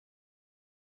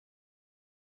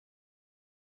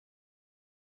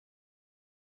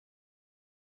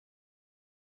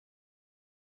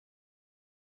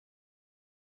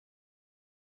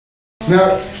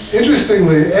Now,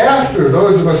 interestingly, after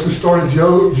those of us who started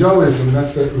Yoism,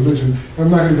 that's that religion,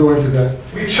 I'm not going to go into that,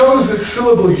 we chose the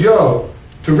syllable Yo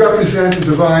to represent the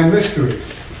divine mystery.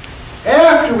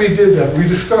 After we did that, we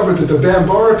discovered that the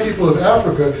Bambara people of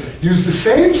Africa used the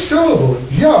same syllable,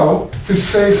 Yo, to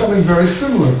say something very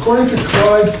similar. According to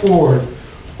Clyde Ford,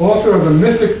 author of The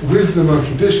Mythic Wisdom of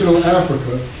Traditional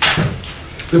Africa,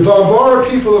 the Bambara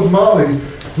people of Mali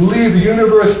believe the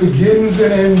universe begins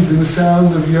and ends in the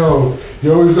sound of Yo.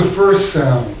 Yo is the first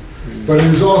sound, but it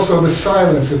is also the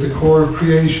silence at the core of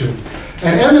creation.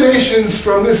 And emanations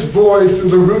from this void through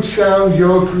the root sound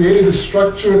Yo created the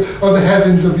structure of the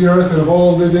heavens, of the earth, and of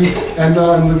all living and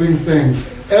non-living things.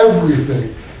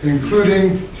 Everything,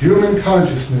 including human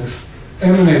consciousness,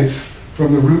 emanates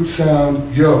from the root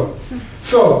sound Yo.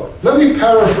 So, let me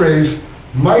paraphrase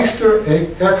Meister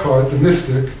Eckhart, the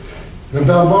mystic, the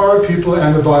Bambara people,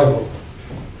 and the Bible.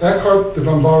 Eckhart, the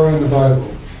Bambara, and the Bible.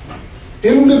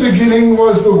 In the beginning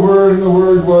was the Word, and the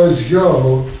Word was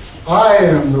Yo. I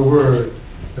am the Word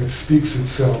that speaks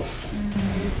itself.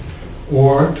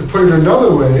 Or, to put it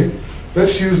another way,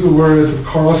 let's use the words of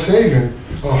Carl Sagan,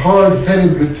 a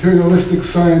hard-headed materialistic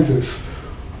scientist,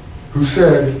 who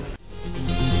said,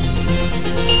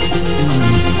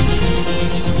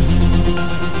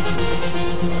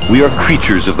 "We are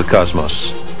creatures of the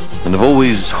cosmos, and have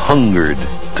always hungered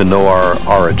to know our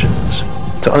origins,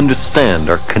 to understand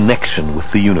our connection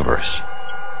with the universe.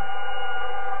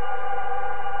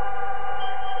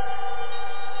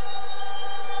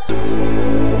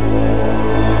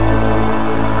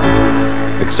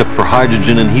 Except for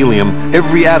hydrogen and helium,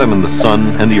 every atom in the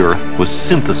sun and the earth was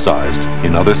synthesized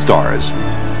in other stars.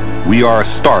 We are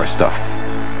star stuff,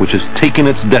 which has taken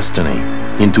its destiny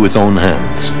into its own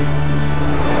hands."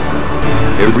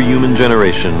 Every human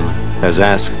generation has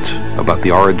asked about the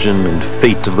origin and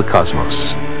fate of the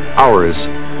cosmos. Ours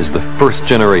is the first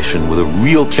generation with a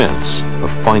real chance of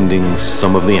finding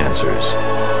some of the answers.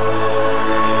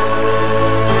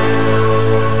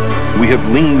 We have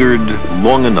lingered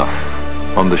long enough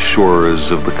on the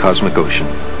shores of the cosmic ocean.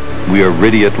 We are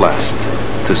ready at last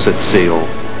to set sail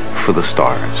for the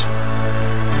stars.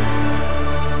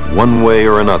 One way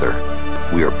or another,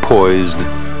 we are poised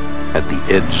at the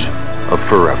edge of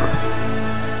forever.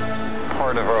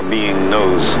 Part of our being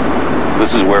knows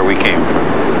this is where we came from.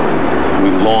 We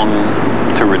long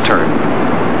to return.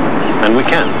 And we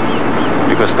can,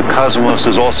 because the cosmos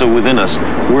is also within us.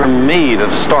 We're made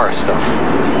of star stuff.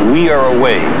 We are a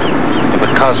way for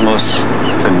the cosmos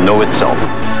to know itself.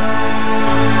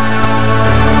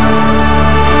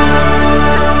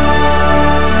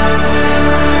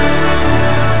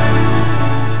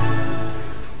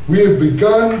 we have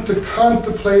begun to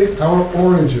contemplate our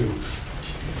origins.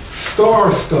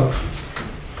 Star stuff.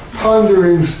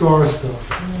 Pondering star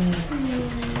stuff.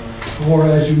 Or,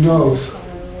 as you know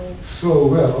so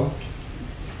well,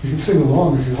 you can sing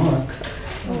along if you want.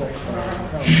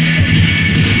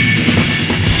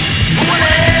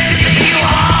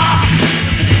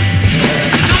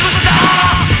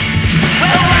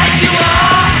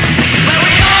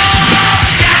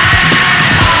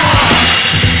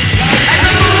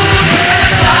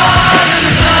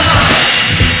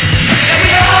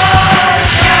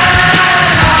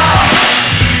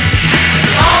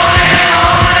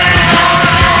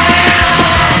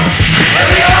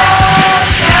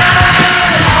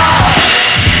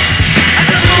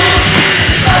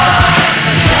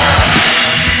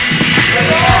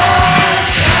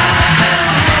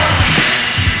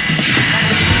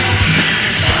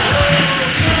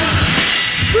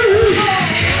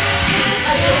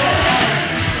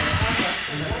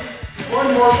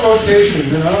 Quotation,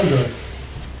 then I'm done.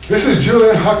 This is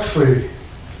Julian Huxley.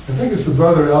 I think it's the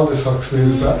brother of Aldous Huxley,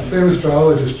 the famous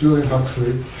biologist Julian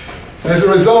Huxley. As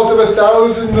a result of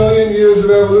 1,000 million years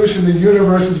of evolution, the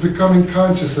universe is becoming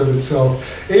conscious of itself,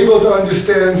 able to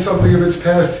understand something of its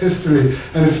past history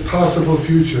and its possible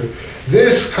future.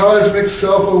 This cosmic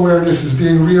self-awareness is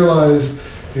being realized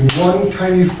in one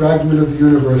tiny fragment of the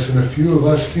universe in a few of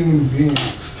us human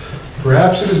beings.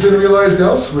 Perhaps it has been realized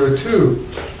elsewhere, too,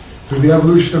 through the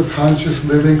evolution of conscious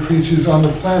living creatures on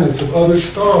the planets of other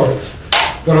stars.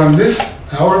 But on this,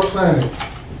 our planet,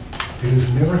 it has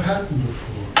never happened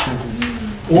before.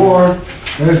 Or,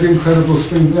 as the incredible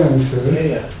Swing Band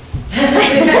said,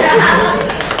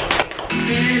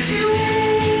 It's you.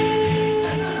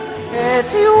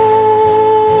 It's you.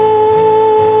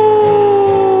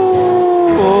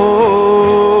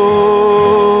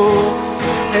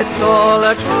 It's all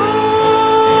a truth.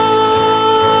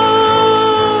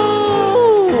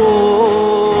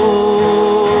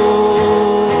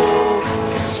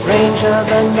 Stranger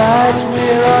than that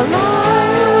we're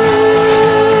alive.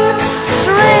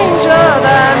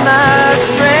 than that,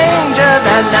 stranger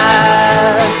than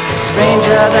that,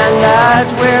 stranger than that,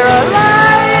 we're alive.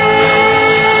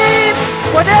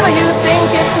 Whatever you think,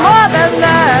 it's more than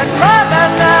that, more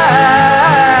than that.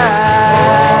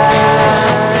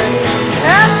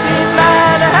 Happy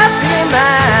man,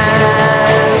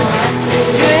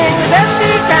 doing the best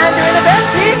he can, doing the best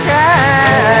he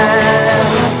can.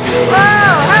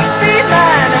 Oh, happy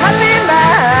man,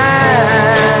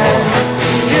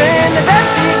 doing the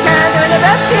best he can, doing the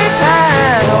best he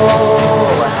can.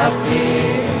 Oh, happy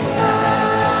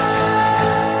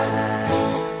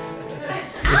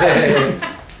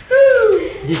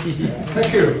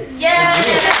Thank you.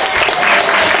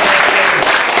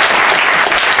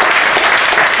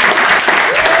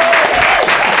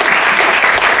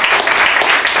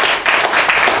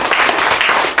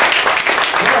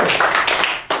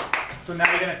 So now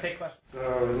you're going to take questions. So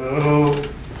a little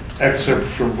excerpt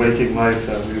from Waking Life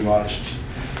that we watched.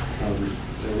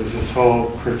 There was this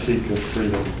whole critique of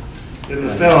freedom. In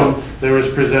the film, there was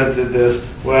presented this,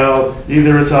 well,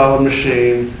 either it's all a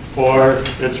machine or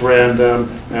it's random,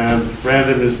 and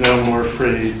random is no more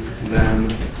free than,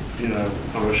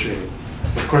 a machine.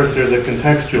 Of course, there's a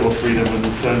contextual freedom in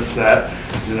the sense that,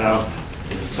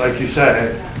 like you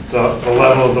say, the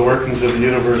level of the workings of the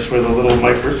universe where the little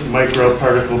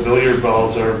micro-particle billiard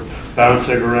balls are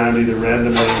bouncing around either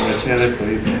randomly or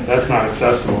mechanically, that's not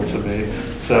accessible to me.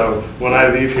 So when I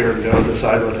leave here and go and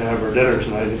decide what to have for dinner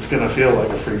tonight, it's going to feel like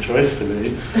a free choice to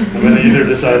me. I'm going to either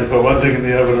decide to put one thing in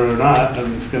the oven or not,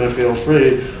 and it's going to feel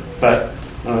free. But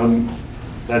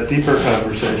that deeper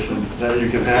conversation that you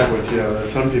can have with Yo, that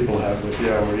some people have with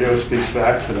Yo, where Yo speaks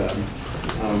back to them,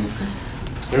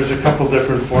 there's a couple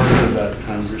different forms of that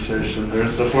conversation.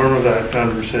 There's the form of that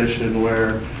conversation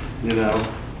where,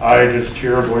 I just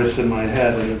hear a voice in my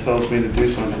head and it tells me to do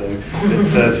something. It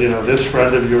says, this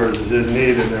friend of yours is in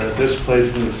need and they're at this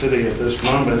place in the city at this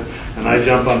moment, and I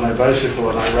jump on my bicycle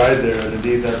and I ride there, and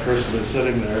indeed that person is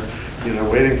sitting there,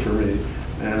 waiting for me.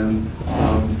 And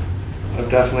I've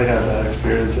definitely had that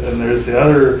experience. And there's the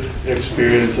other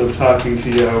experience of talking to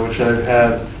Yo, which I've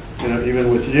had, even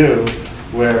with you,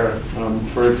 where,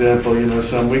 for example,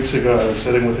 some weeks ago I was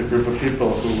sitting with a group of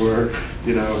people who were,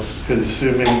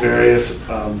 consuming various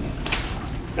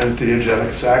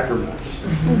entheogenic sacraments.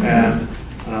 And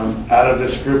out of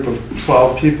this group of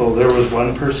 12 people, there was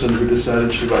one person who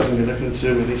decided she wasn't going to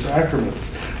consume any sacraments.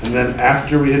 And then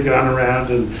after we had gone around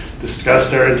and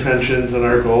discussed our intentions and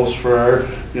our goals for our,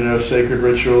 sacred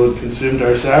ritual and consumed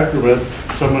our sacraments,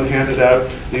 someone handed out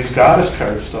these goddess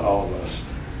cards to all of us.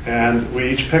 And we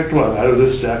each picked one out of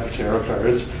this deck of tarot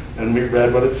cards, and we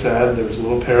read what it said. There was a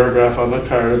little paragraph on the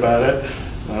card about it.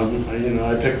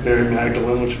 I picked Mary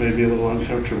Magdalene, which may be a little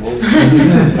uncomfortable. But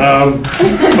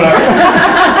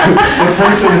the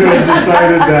person who had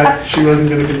decided that she wasn't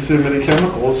going to consume any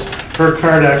chemicals, her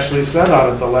card actually said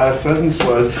on it, the last sentence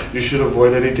was, you should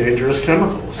avoid any dangerous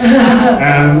chemicals.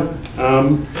 And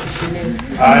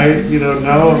I,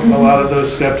 know a lot of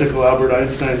those skeptical Albert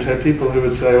Einstein type people who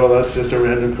would say, well, that's just a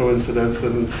random coincidence,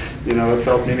 and, it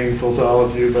felt meaningful to all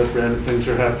of you, but random things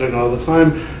are happening all the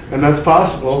time. And that's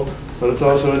possible, but it's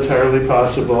also entirely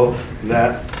possible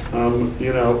that,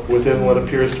 within what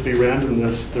appears to be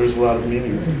randomness, there's a lot of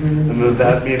meaning. And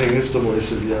that meaning is the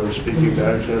voice of Yo speaking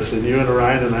back to us. And you and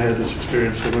Orion and I had this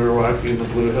experience when we were walking in the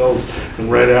Blue Hills, and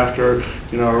right after,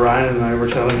 Orion and I were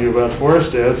telling you about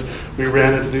Forest Dance, we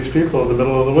ran into these people in the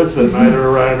middle of the woods that neither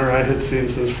Orion or I had seen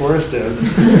since Forest Dance.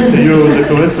 To you, it was a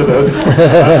coincidence.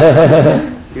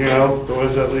 It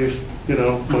was at least,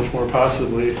 much more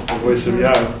possibly the voice of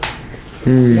Yo.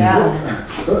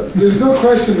 There's no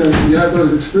question that you have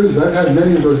those experiences. I've had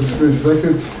many of those experiences.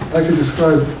 I could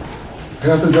describe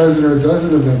half a dozen or a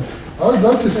dozen of them. I would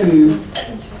love to see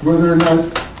whether or not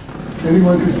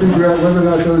anyone could figure out whether or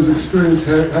not those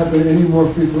experiences happen any more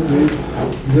frequently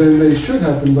than they should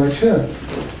happen by chance.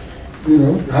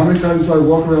 How many times do I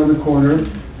walk around the corner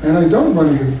and I don't run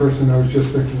into the person I was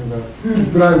just thinking about?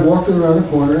 But I walked around a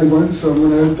corner and went to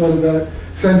someone I hadn't thought about,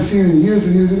 because I hadn't seen in years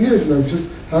and years and years, and I just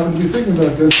happened to be thinking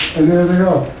about this, and there they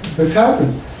are. That's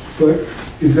happened. But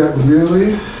is that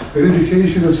really an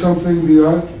indication of something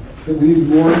beyond, that we need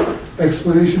more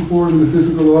explanation for in the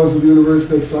physical laws of the universe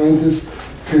that scientists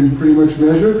can pretty much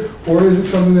measure? Or is it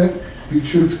something that you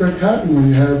should expect to happen when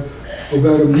you have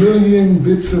about 1 million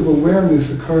bits of awareness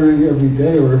occurring every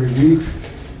day or every week?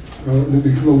 They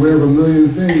become aware of 1 million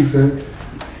things,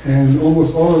 and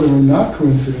almost all of them are not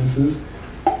coincidences.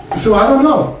 So I don't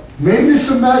know. Maybe there's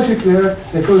some magic there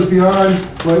that goes beyond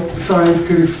what science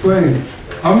could explain.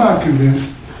 I'm not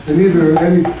convinced, and neither are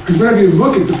any, because whenever you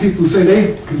look at the people who say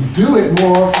they can do it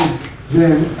more often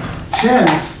than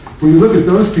chance, When you look at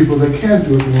those people, they can't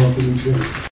do it more often than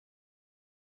Jim.